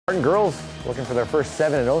Martin girls looking for their first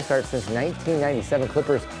 7-0 start since 1997.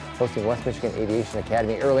 Clippers hosting West Michigan Aviation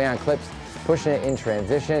Academy. Early on, Clips pushing it in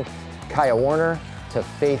transition. Kaya Warner to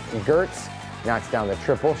Faith Gertz knocks down the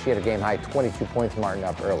triple. She had a game-high 22 points. Martin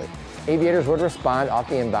up early. Aviators would respond off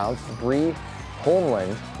the inbounds. Bree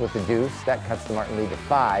Holmland with the deuce. That cuts the Martin lead to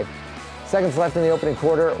 5. Seconds left in the opening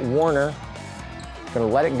quarter. Warner going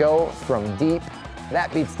to let it go from deep.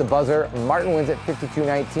 That beats the buzzer. Martin wins at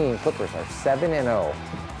 52-19. Clippers are 7-0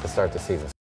 to start the season.